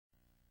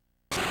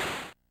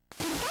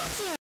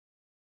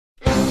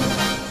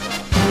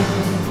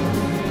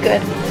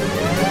Good.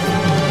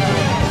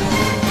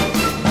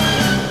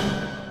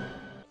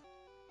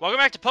 Welcome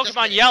back to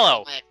Pokemon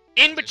Yellow.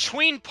 In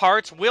between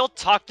parts, Will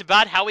talked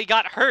about how he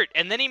got hurt,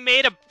 and then he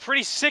made a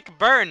pretty sick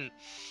burn.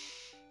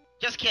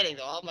 Just kidding,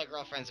 though. All my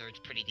girlfriends are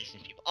pretty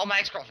decent people. All my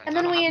ex-girlfriends. And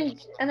then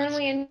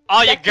we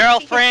All your injected Pikachu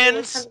with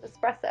girlfriends. tons of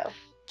espresso.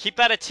 Keep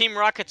out of Team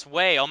Rocket's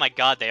way. Oh my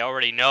god, they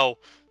already know.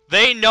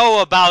 They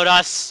know about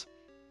us.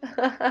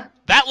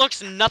 That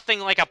looks nothing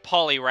like a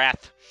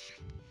Poliwrath.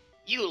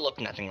 You look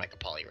nothing like a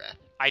Poliwrath.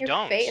 I Your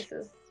don't. face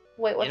is...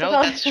 Wait, what's You know, it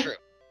called? that's true.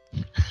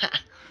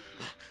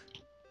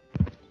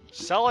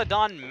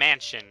 Celadon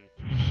Mansion.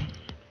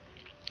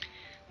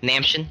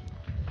 Namshin.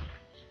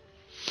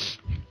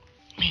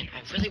 Man,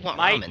 I really want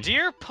My ramen.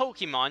 dear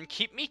Pokemon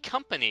keep me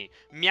company.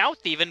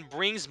 Meowth even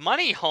brings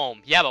money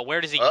home. Yeah, but where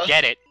does he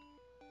get it?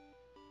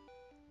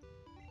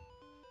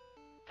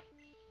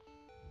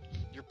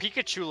 Your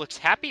Pikachu looks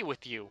happy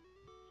with you.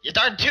 You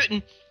darn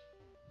tootin'.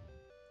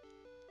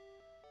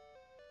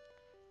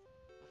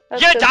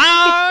 You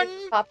darn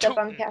popped up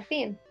on tootin'.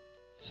 caffeine.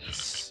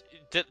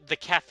 The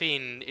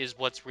caffeine is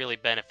what's really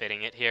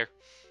benefiting it here.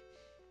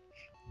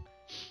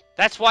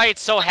 That's why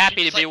it's so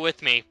happy to be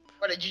with me.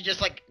 What, did you just,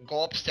 like,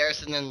 go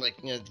upstairs and then, like,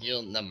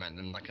 you'll... Never mind,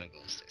 I'm not gonna go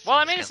upstairs. Well,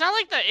 I mean, it's not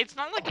like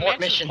the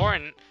mansion's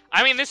important.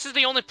 I mean, this is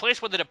the only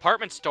place with a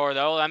department store,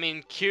 though. I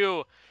mean,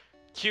 Q,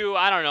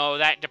 I don't know,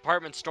 that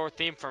department store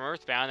theme from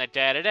Earthbound, that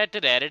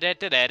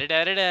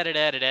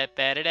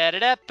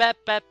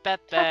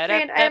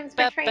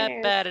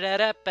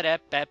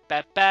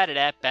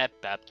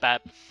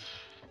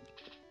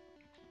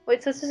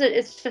Wait, so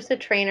it's just a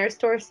trainer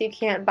store, so you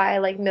can't buy,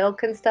 like,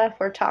 milk and stuff,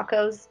 or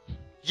tacos?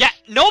 Yeah,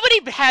 nobody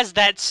has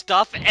that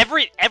stuff.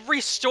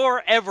 Every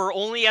store ever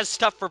only has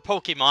stuff for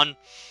Pokemon.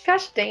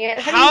 Gosh dang it.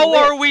 How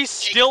are we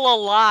still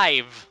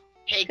alive?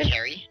 Hey,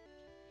 Kari.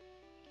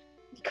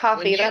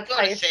 Coffee, that's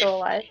how you're still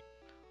alive.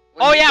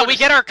 Oh yeah, we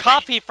get our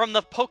coffee from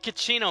the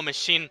Pokecino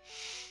machine.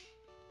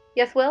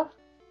 Yes, Will?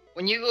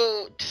 When you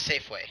go to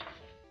Safeway,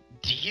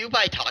 do you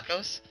buy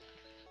tacos?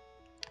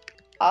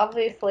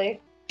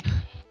 Obviously.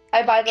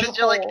 I buy them whole.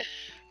 You're like,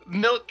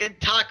 milk and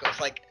tacos,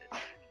 like,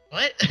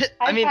 what?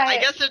 I mean, I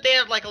guess if they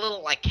have, like, a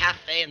little, like,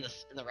 cafe in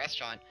the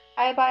restaurant.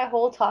 I buy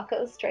whole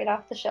tacos straight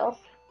off the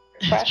shelf.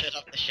 Fresh. Straight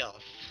off the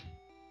shelf.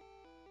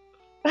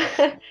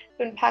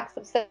 In packs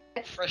of 6.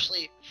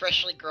 Freshly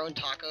grown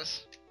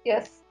tacos.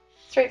 Yes.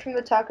 Straight from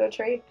the taco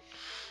tree.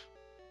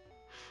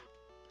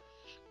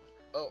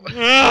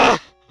 Oh.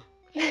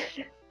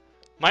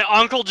 My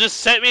uncle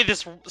just sent me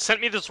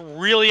this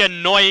really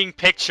annoying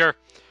picture.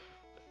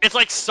 It's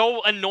like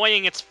so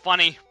annoying it's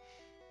funny.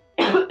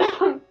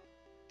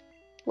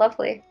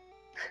 Lovely.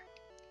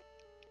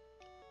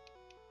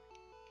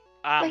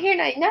 Well, here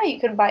now you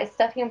can buy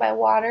stuff. You can buy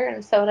water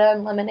and soda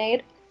and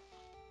lemonade.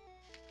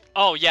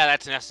 Oh yeah,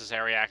 that's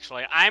necessary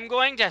actually. I'm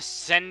going to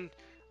send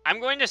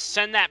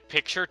that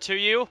picture to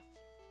you.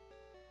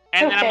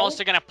 And then I'm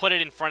also gonna put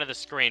it in front of the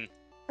screen.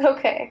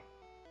 Okay.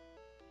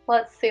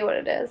 Let's see what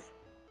it is.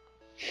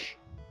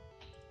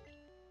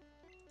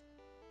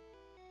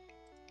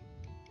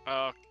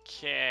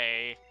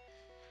 Okay.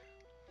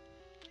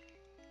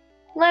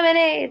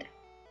 Lemonade!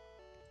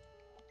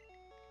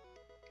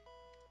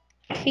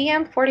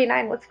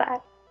 TM49, what's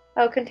that?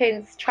 Oh,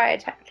 contains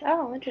tri-attack.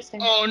 Oh,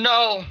 interesting. Oh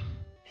no!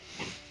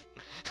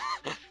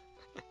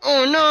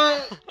 Oh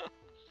no!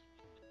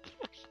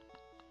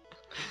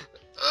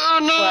 Oh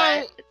no!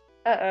 What?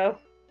 Uh-oh.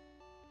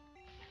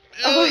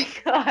 Oh my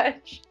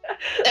gosh.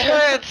 It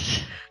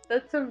hurts!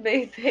 That's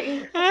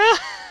amazing.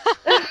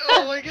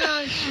 Oh my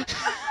gosh!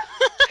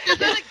 Is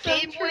that a so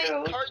Game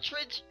Boy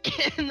cartridge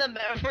in the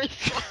memory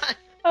slot?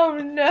 Oh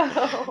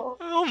no.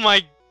 Oh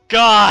my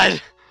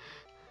god!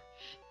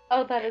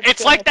 Oh, that is It's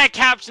good. like that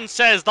caption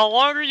says, the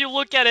longer you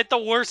look at it, the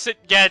worse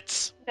it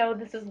gets. No,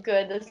 this is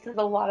good. This is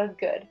a lot of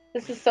good.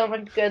 This is so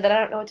much good that I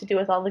don't know what to do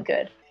with all the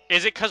good.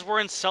 Is it because we're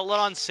in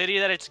Celadon City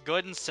that it's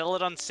good and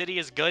Celadon City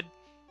is good?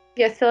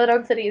 Yes,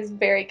 Celadon City is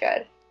very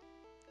good.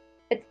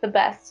 It's the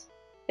best.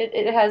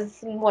 It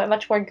has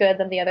much more good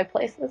than the other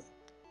places.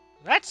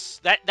 That's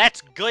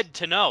good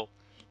to know.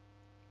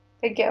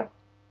 Thank you.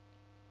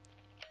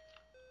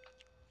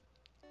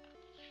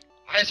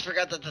 I just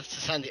forgot that that's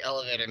the sound the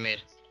elevator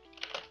made.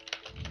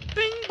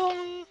 Bing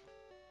bong.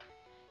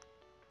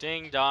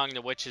 Ding dong,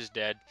 the witch is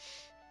dead.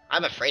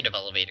 I'm afraid of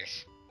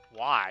elevators.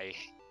 Why?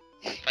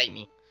 Fight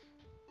me.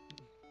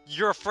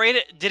 You're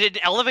afraid did an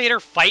elevator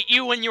fight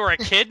you when you were a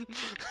kid?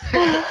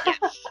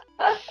 Yes.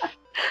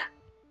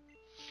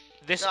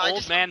 This No,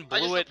 old man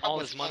blew have all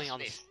problems his money with on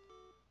this. space.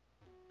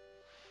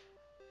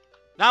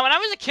 Now, when I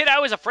was a kid, I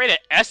was afraid of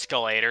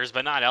escalators,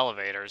 but not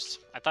elevators.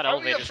 I thought Why are you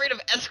elevators. afraid of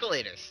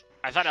escalators?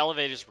 I thought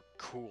elevators were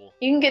cool.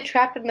 You can get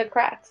trapped in the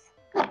cracks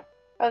of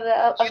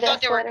the You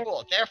thought they were escalator.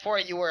 cool, therefore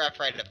you were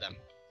afraid of them.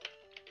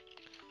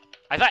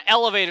 I thought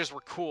elevators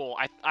were cool.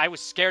 I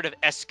was scared of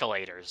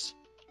escalators.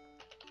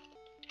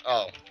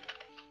 Oh.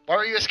 Why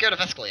were you scared of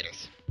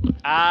escalators?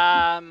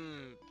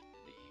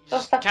 The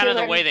Just stuff kind you of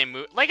the learn. way they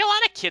move. Like, a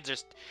lot of kids are...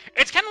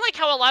 It's kind of like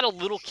how a lot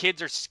of little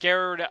kids are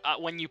scared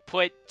when you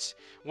put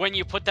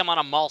them on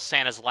a mall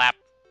Santa's lap.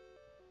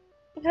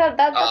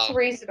 That's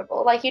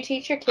reasonable. Like, you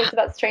teach your kids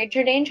about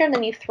stranger danger, and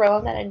then you throw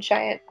them at a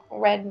giant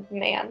red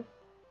man.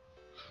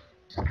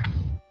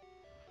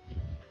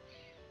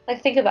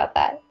 Like, think about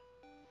that.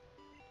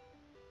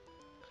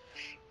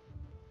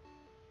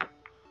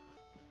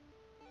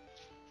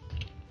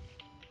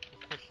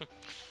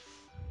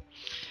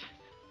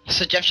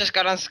 So Jeff just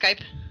got on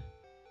Skype?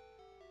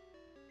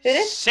 Did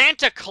it?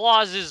 Santa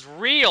Claus is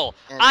real.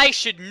 I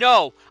should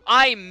know.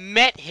 I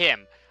met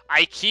him.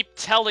 I keep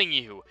telling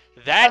you.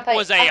 That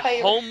was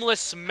a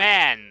homeless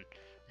man.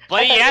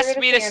 But he asked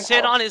me to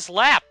sit on his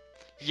lap.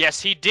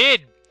 Yes, he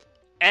did.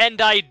 And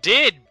I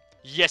did.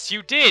 Yes,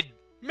 you did.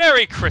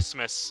 Merry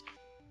Christmas.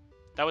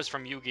 That was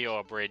from Yu-Gi-Oh!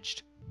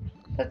 Abridged.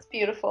 That's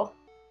beautiful.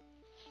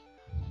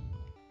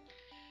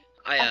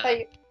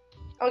 I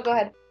Oh, go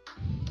ahead.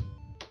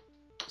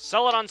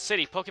 Celadon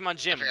City, Pokemon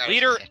Gym.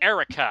 Leader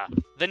Erica,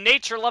 the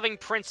nature-loving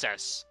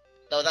princess.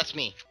 No, that's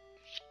me.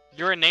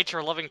 You're a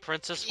nature-loving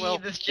princess, Will?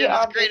 This gym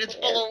is great. It's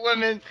full of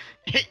women.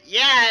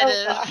 Yeah, it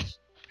is. Gosh.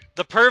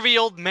 The pervy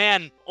old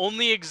man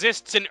only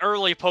exists in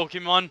early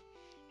Pokemon.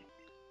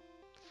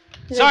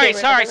 Sorry.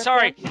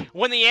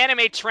 When the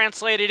anime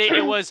translated it,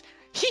 it was,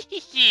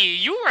 hee,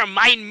 you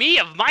remind me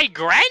of my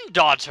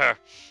granddaughter.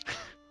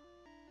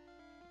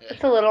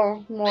 It's a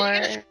little more... Are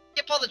you gonna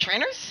skip all the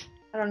trainers?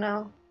 I don't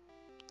know.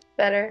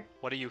 Better.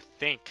 What do you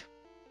think?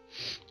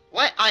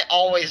 What? I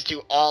always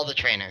do all the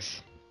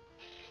trainers.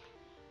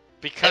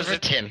 Because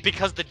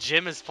the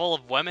gym is full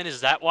of women, is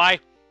that why?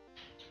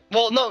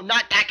 Well, no,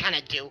 not that kind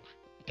of do.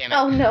 Damn it.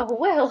 Oh no,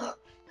 Will.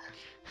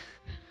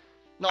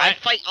 No, I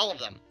fight all of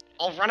them.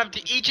 I'll run up to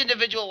each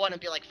individual one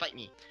and be like, fight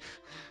me.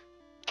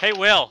 Hey,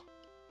 Will.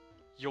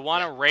 You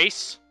want to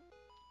race?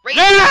 Race!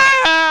 No!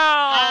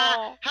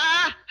 Ha,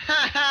 ha,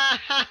 ha,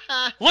 ha,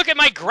 ha. Look at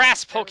my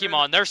grass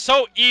Pokemon. They're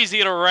so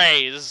easy to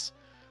raise.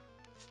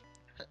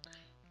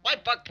 My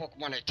bug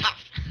Pokemon are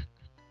tough.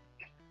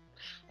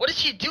 What is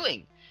she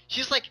doing?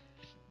 She's like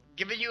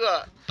giving you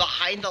a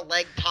behind the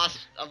leg toss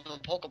of a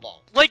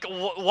Pokeball. Like,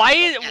 why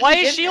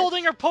is she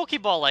holding her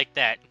Pokeball like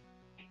that?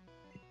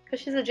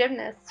 Because she's a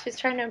gymnast. She's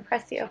trying to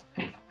impress you.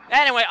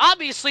 Anyway,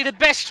 obviously the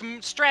best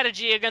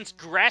strategy against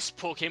grass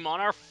Pokemon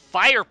are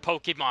fire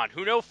Pokemon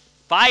who know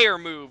fire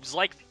moves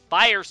like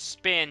Fire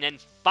Spin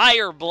and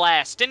Fire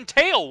Blast and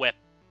Tail Whip.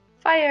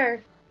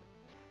 Fire.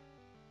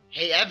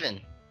 Hey, Evan.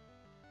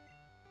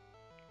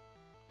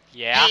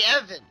 Yeah? Hey,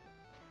 Evan.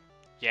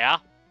 Yeah?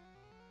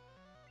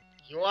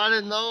 You want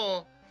to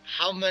know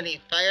how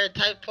many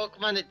fire-type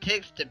Pokemon it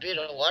takes to beat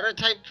a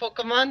water-type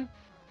Pokemon?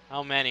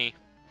 How many?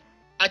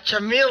 A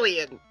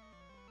chameleon.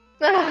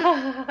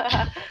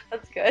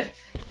 That's good.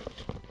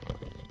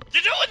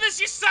 You're doing this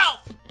yourself!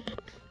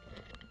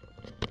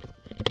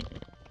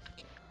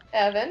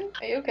 Evan,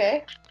 are you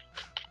okay?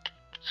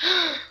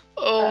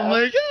 Oh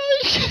my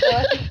gosh.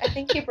 Well, I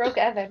think you broke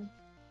Evan.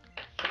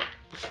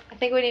 I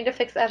think we need to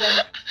fix Evan.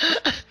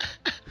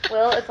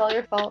 Will, it's all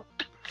your fault.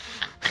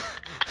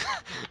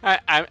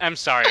 I'm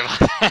sorry about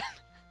that.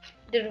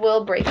 Did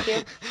Will break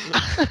you?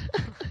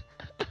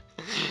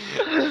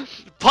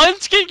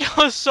 Puns can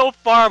go so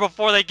far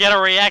before they get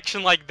a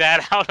reaction like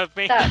that out of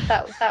me.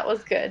 That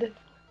was good.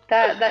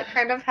 That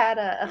kind of had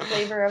a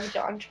flavor of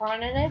JonTron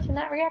in it in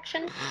that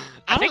reaction.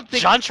 I think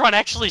JonTron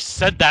actually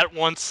said that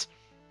once.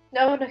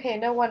 No, okay,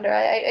 no wonder.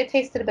 I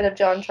tasted a bit of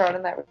JonTron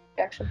in that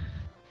reaction.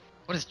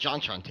 What does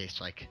JonTron taste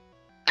like?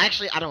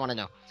 Actually, I don't want to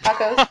know.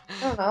 Tacos? I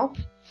don't know.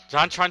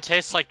 JonTron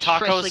tastes like tacos.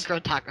 Freshly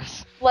grown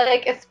tacos.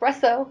 Like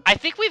espresso. I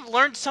think we've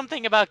learned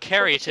something about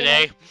Kari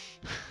today.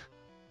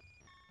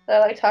 I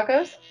like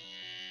tacos?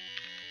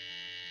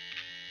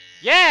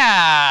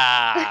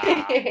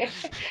 Yeah!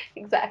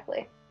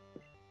 Exactly.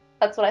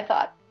 That's what I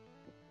thought.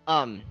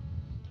 That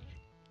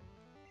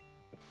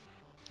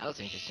was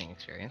an interesting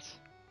experience.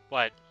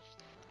 What?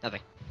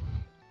 Nothing.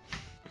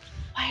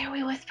 Why are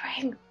we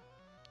whispering?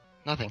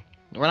 Nothing.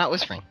 We're not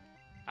whispering.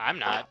 I'm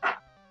not.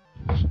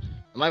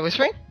 Am I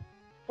whispering?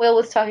 Will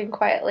was talking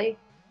quietly.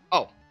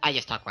 Oh, I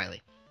just talk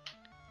quietly.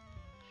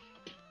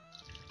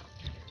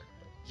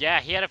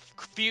 Yeah, he had a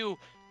few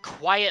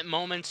quiet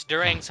moments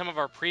during some of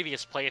our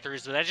previous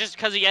playthroughs, but that's just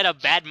because he had a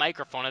bad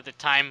microphone at the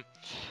time.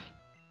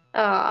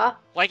 Aww.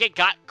 Like, it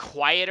got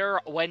quieter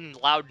when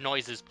loud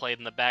noises played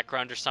in the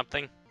background or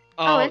something.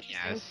 Oh,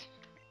 yes.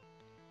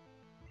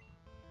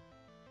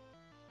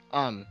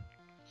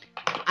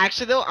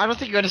 Actually, though, I don't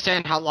think you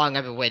understand how long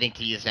I've been waiting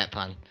to use that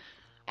pun.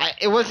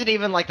 It wasn't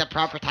even, like, the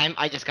proper time.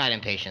 I just got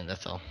impatient,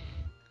 that's all.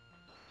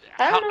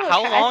 I don't know.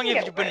 How long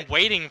have you been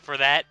waiting for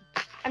that?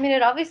 I mean,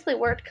 it obviously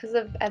worked because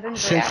of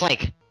Evan's Since, reaction.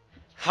 like...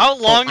 How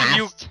long have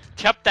you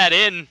kept that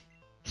in?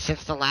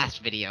 Since the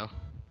last video.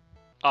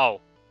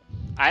 Oh.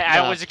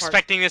 I was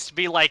expecting this to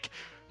be, like...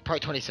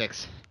 Part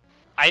 26.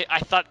 I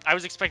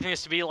was expecting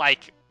this to be,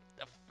 like...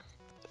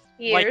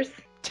 Years?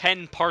 Like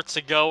 10 parts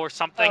ago or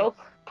something. Oh.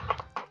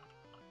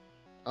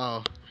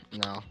 Oh,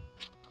 no.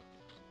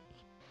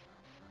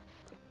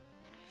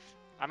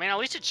 I mean, at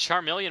least it's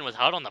Charmeleon was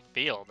out on the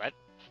field. That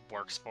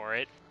works for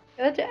it.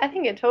 I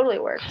think it totally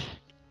works.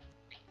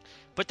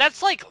 But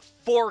that's like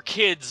 4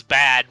 kids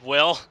bad,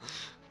 Will.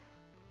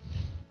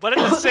 But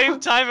at the same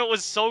time, it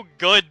was so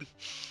good.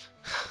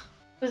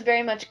 It was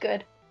very much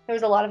good. There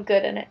was a lot of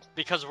good in it.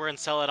 Because we're in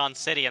Celadon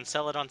City, and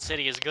Celadon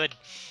City is good.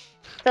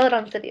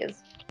 Celadon City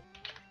is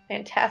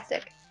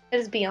fantastic. It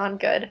is beyond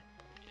good.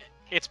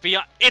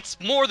 It's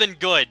more than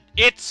good.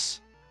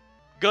 It's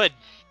good.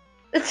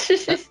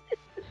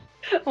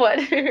 What?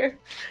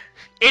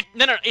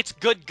 No, it's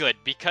good,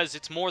 because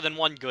it's more than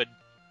one good.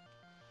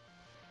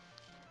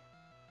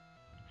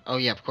 Oh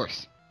yeah, of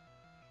course.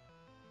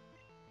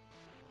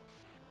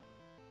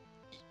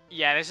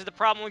 Yeah, this is the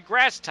problem with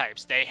grass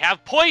types. They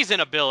have poison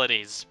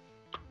abilities.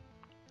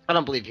 I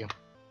don't believe you.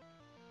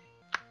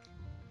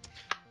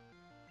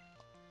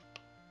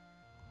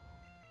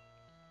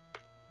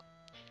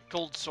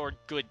 Gold Sword,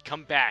 good.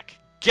 Come back.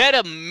 Get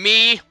him,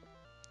 me!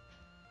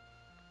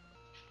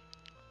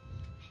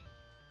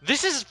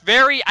 This is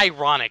very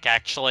ironic,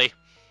 actually.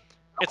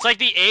 It's like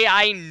the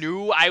AI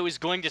knew I was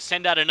going to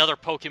send out another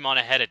Pokemon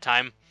ahead of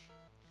time.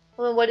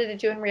 Well, what did it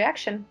do in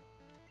reaction?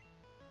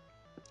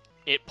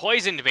 It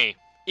poisoned me.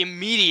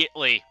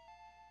 Immediately.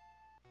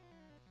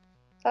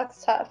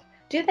 That's tough.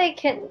 Is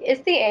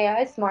the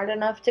AI smart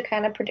enough to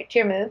kind of predict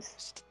your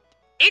moves?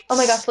 Oh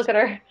my gosh, look at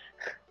her.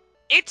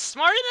 It's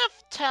smart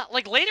enough to,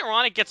 like, later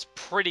on it gets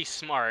pretty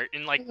smart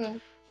in, like,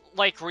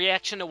 like,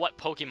 reaction to what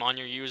Pokemon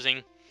you're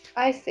using.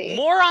 I see.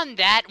 More on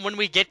that when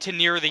we get to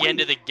near the end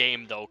of the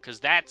game, though, because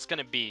that's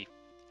gonna be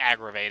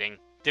aggravating.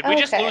 Did we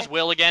just lose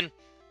Will again?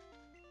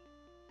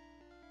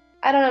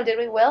 I don't know, did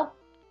we, Will?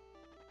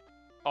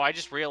 Oh, I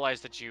just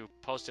realized that you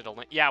posted a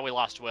link. Yeah, we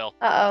lost Will.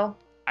 Uh-oh.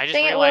 I just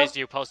realized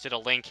you posted a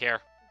link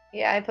here.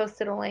 Yeah, I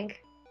posted a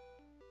link.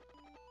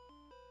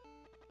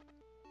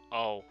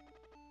 Oh.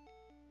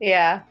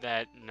 Yeah.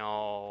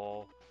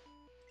 No.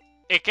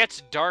 It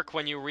gets dark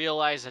when you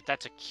realize that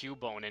that's a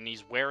Cubone and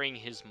he's wearing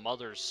his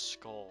mother's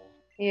skull.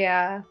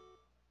 Yeah.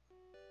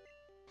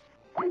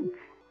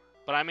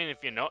 But I mean,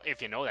 if you know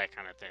that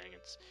kind of thing,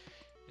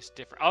 it's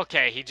different.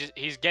 Okay,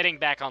 he's getting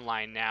back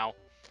online now.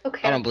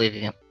 Okay. I don't believe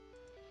you.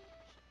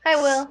 Hi,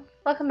 Will.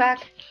 Welcome back.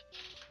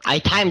 I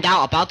timed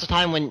out about the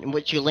time in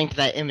which you linked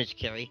that image,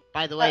 Kari.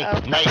 By the way,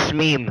 nice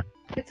meme.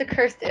 It's a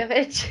cursed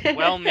image.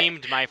 Well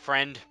memed, my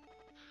friend.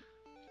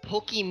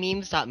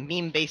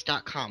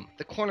 Pokememes.memebase.com,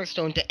 the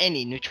cornerstone to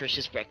any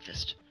nutritious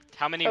breakfast.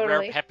 How many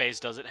rare Pepes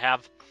does it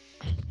have?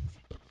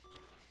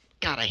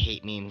 God, I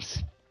hate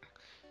memes.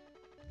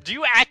 Do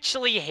you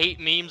actually hate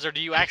memes, or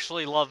do you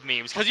actually love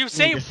memes? Because you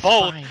say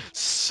both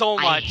so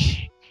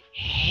much.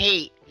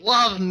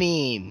 Love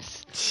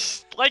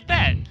memes. Like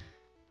that.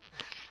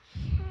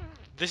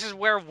 This is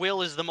where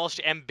Will is the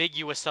most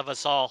ambiguous of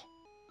us all.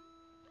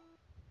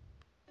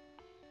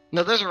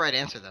 No, there's a right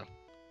answer, though.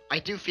 I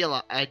do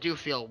feel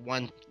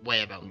one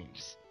way about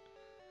memes.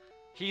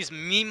 He's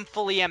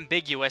memefully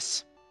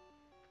ambiguous.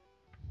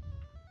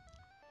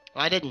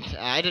 Well, I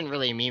didn't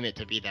really meme it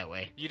to be that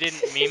way. You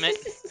didn't meme it?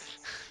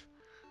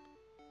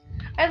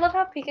 I love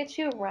how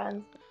Pikachu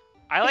runs.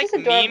 I like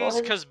memes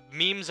because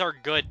memes are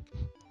good.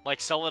 Like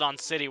Celadon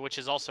City, which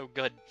is also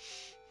good.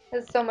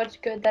 It's so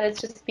much good that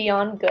it's just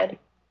beyond good.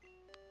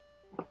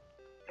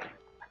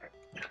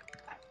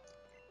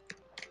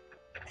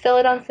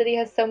 Celadon City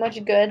has so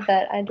much good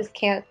that I just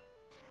can't.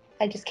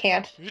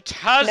 It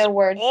has no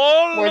words.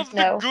 all words of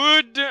the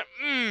good.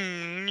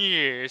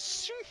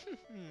 Yes.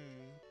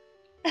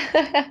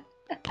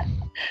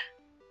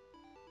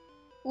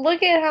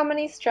 Look at how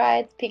many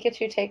strides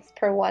Pikachu takes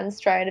per one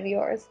stride of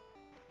yours.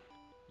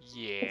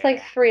 Yeah. It's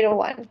like 3 to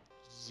 1.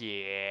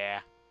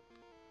 Yeah.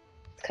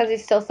 It's because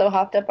he's still so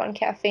hopped up on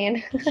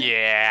caffeine.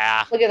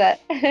 Yeah. Look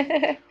at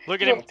that.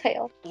 Look at him.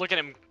 Tail. Look at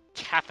him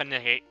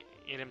caffeinate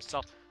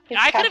himself.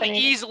 I could have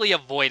easily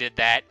avoided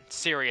that.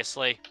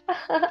 Seriously.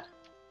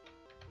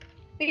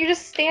 But you're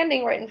just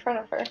standing right in front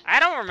of her. I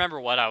don't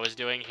remember what I was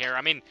doing here.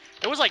 I mean,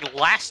 it was like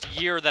last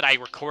year that I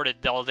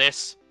recorded all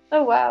this.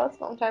 Oh wow, that's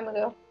a long time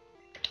ago.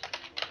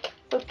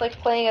 So it's like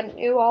playing it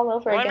new all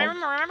over again.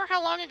 Remember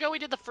how long ago we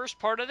did the first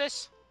part of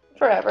this?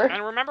 Forever.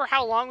 And remember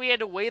how long we had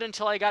to wait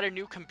until I got a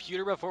new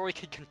computer before we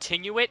could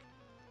continue it?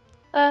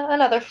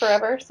 Another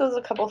forever. So it was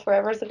a couple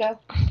forevers ago.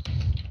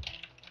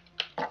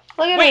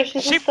 Look at Wait,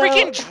 her. she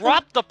freaking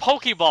dropped the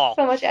Pokeball.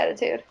 So much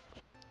attitude.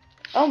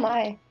 Oh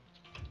my.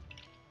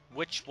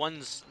 Which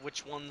one's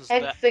It's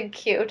so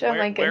cute. Oh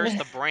my goodness. Where's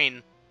the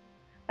brain?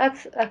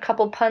 That's a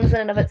couple puns in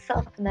and of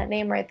itself in that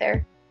name right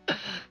there.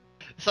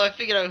 So I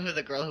figured out who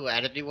the girl who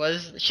added me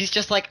was. She's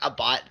just like a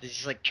bot.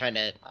 She's like trying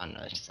to, I don't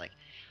know, she's like,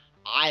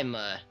 I'm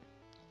a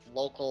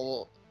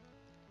local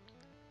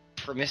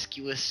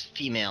promiscuous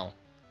female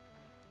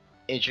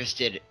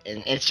interested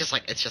in, it's just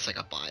like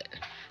a bot.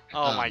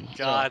 Oh my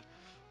god.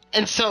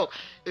 And so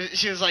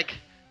she was like,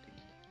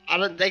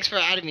 thanks for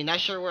adding me. Not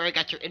sure where I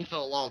got your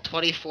info. Lol.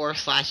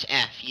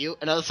 24/F. You?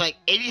 And I was like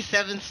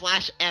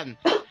 87/M.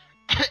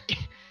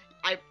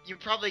 You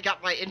probably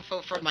got my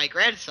info from my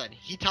grandson.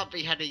 He taught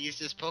me how to use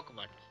this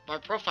Pokemon. My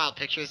profile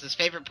picture is his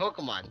favorite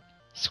Pokemon,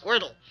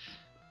 Squirtle.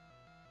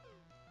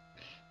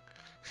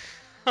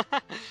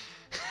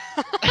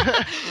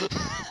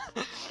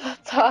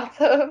 That's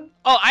awesome.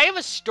 Oh, I have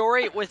a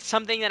story with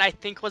something that I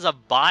think was a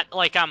bot.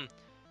 Like,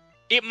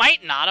 it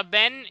might not have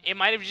been. It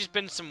might have just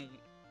been some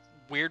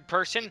weird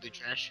person. Weeaboo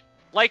trash.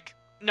 Like,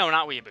 no,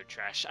 not weeaboo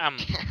trash.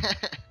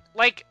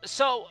 Like,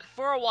 so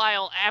for a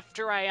while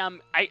after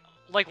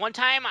like one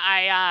time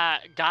I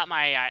got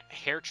my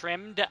hair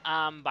trimmed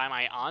by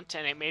my aunt,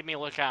 and it made me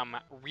look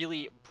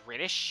really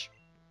British.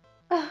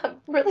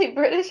 Really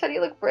British? How do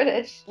you look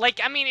British?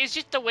 Like, I mean, it's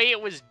just the way it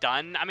was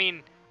done. I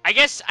mean, I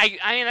guess I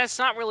mean that's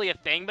not really a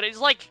thing, but it's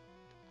like,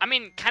 I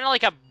mean, kind of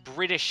like a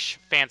British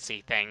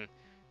fancy thing,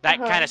 that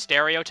kind of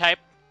stereotype.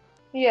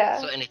 Yeah.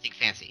 So anything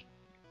fancy.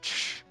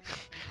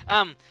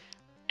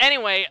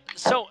 Anyway,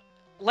 so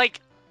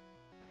like,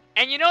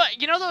 and you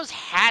know those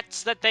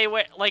hats that they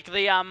wear, like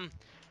the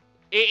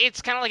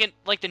it's kind of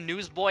like the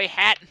newsboy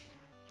hat.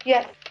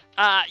 Yes.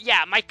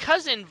 Yeah, my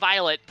cousin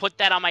Violet put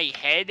that on my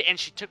head, and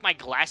she took my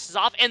glasses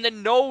off, and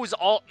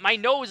my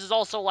nose is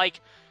also like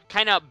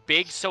kind of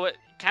big, so it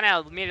kind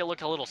of made it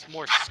look a little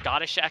more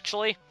Scottish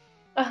actually.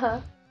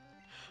 But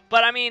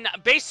I mean,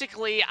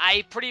 basically,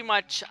 I pretty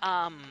much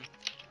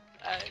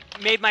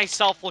made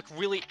myself look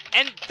really,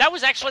 and that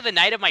was actually the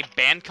night of my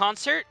band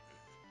concert.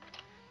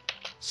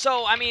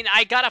 So, I mean,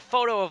 I got a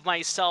photo of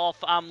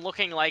myself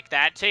looking like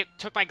that,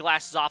 took my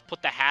glasses off,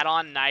 put the hat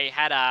on, and I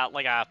had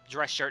a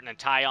dress shirt and a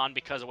tie on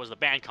because it was the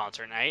band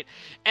concert night.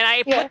 And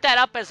I put that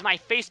up as my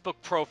Facebook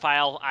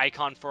profile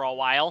icon for a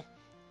while.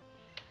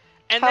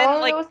 And How then,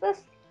 long like, ago was this?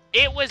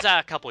 It was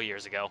a couple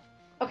years ago.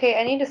 Okay,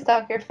 I need to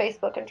stalk your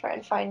Facebook and try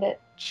and find it.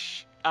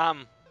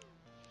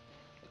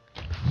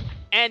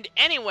 And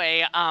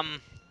anyway,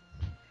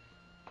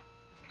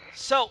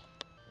 so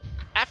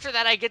after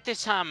that I get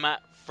this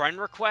friend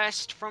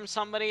request from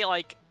somebody,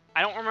 like,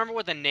 I don't remember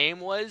what the name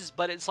was,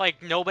 but it's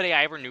like nobody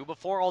I ever knew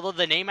before, although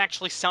the name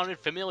actually sounded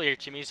familiar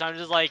to me, so I'm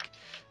just like,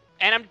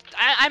 and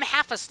I'm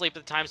half asleep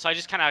at the time, so I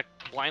just kind of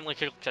blindly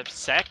clicked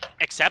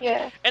accept,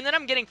 and then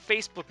I'm getting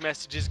Facebook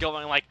messages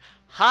going like,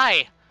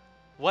 "Hi,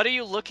 what are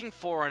you looking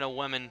for in a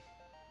woman?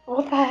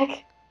 What the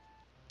heck?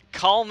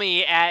 Call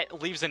me at,"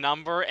 leaves a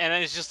number, and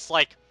then it's just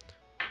like,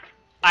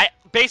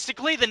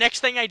 basically the next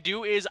thing I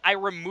do is I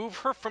remove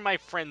her from my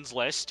friends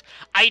list,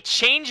 I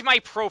change my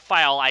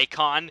profile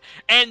icon,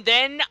 and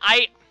then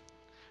I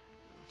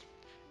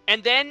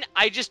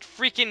just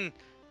freaking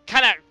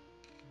kind of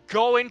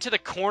go into the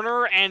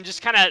corner and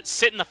just kind of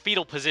sit in the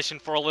fetal position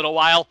for a little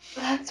while.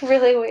 That's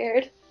really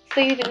weird.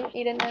 So you didn't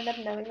end up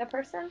knowing the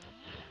person?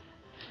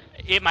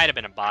 It might have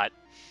been a bot.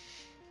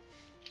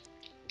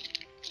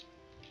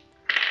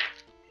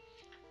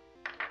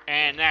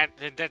 And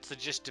that's the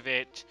gist of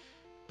it.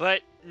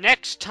 But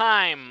next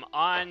time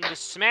on the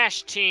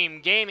Smash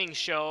Team Gaming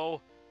Show,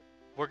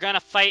 we're gonna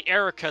fight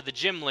Erica, the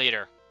gym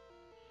leader.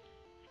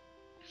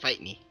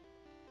 Fight me.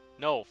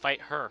 No, fight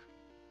her.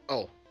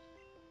 Oh.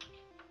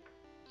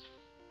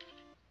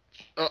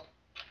 Oh.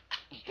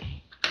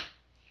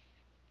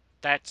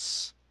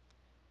 That's...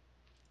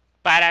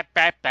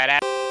 Ba-da-ba-ba-da.